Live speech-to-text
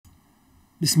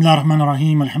Bismillah ar-Rahman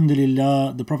ar-Rahim.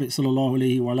 Alhamdulillah. The Prophet sallallahu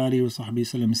alayhi wa alihi wa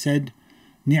sahbihi said,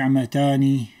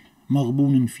 "Ni'matani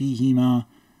maghbunun fihima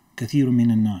kathirun min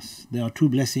an-nas." There are two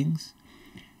blessings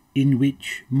in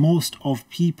which most of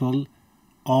people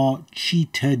are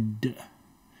cheated,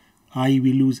 i.e.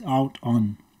 we lose out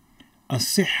on.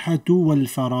 As-sihhatu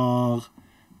wal-faragh,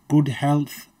 good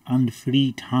health and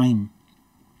free time.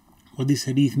 What this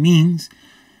hadith means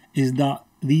is that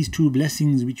these two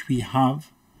blessings which we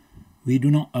have, we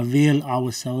do not avail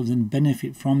ourselves and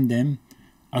benefit from them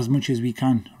as much as we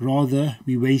can. Rather,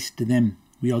 we waste them.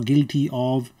 We are guilty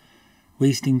of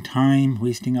wasting time,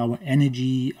 wasting our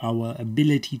energy, our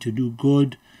ability to do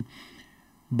good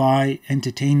by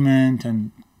entertainment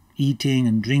and eating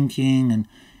and drinking and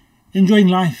enjoying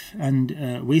life and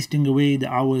wasting away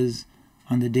the hours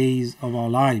and the days of our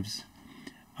lives.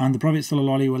 And the Prophet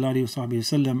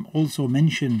ﷺ also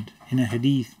mentioned in a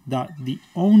hadith that the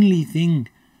only thing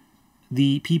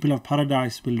the people of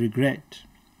paradise will regret,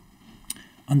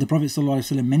 and the Prophet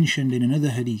ﷺ mentioned in another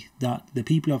hadith that the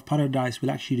people of paradise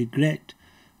will actually regret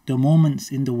the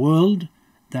moments in the world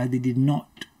that they did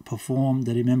not perform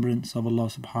the remembrance of Allah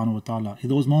subhanahu wa ta'ala,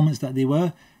 those moments that they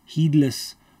were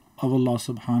heedless of Allah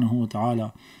subhanahu wa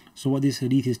ta'ala. So what this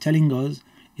hadith is telling us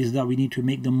is that we need to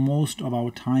make the most of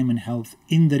our time and health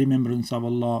in the remembrance of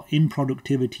Allah, in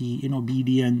productivity, in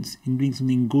obedience, in doing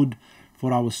something good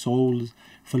for our souls,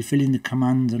 fulfilling the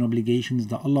commands and obligations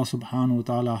that Allah subhanahu wa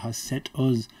ta'ala has set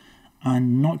us,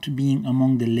 and not being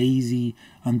among the lazy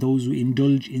and those who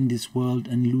indulge in this world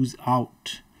and lose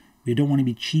out. We don't want to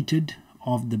be cheated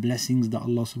of the blessings that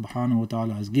Allah subhanahu wa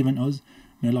ta'ala has given us.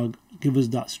 May Allah give us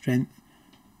that strength.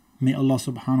 May Allah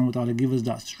subhanahu wa ta'ala give us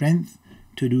that strength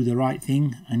to do the right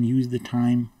thing and use the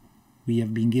time we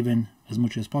have been given as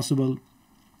much as possible.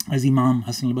 As Imam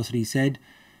Hassan al-Basri said,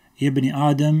 Ibn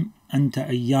Adam anta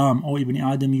ayyam, O Ibn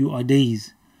Adam, you are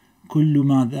days.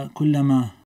 Kullama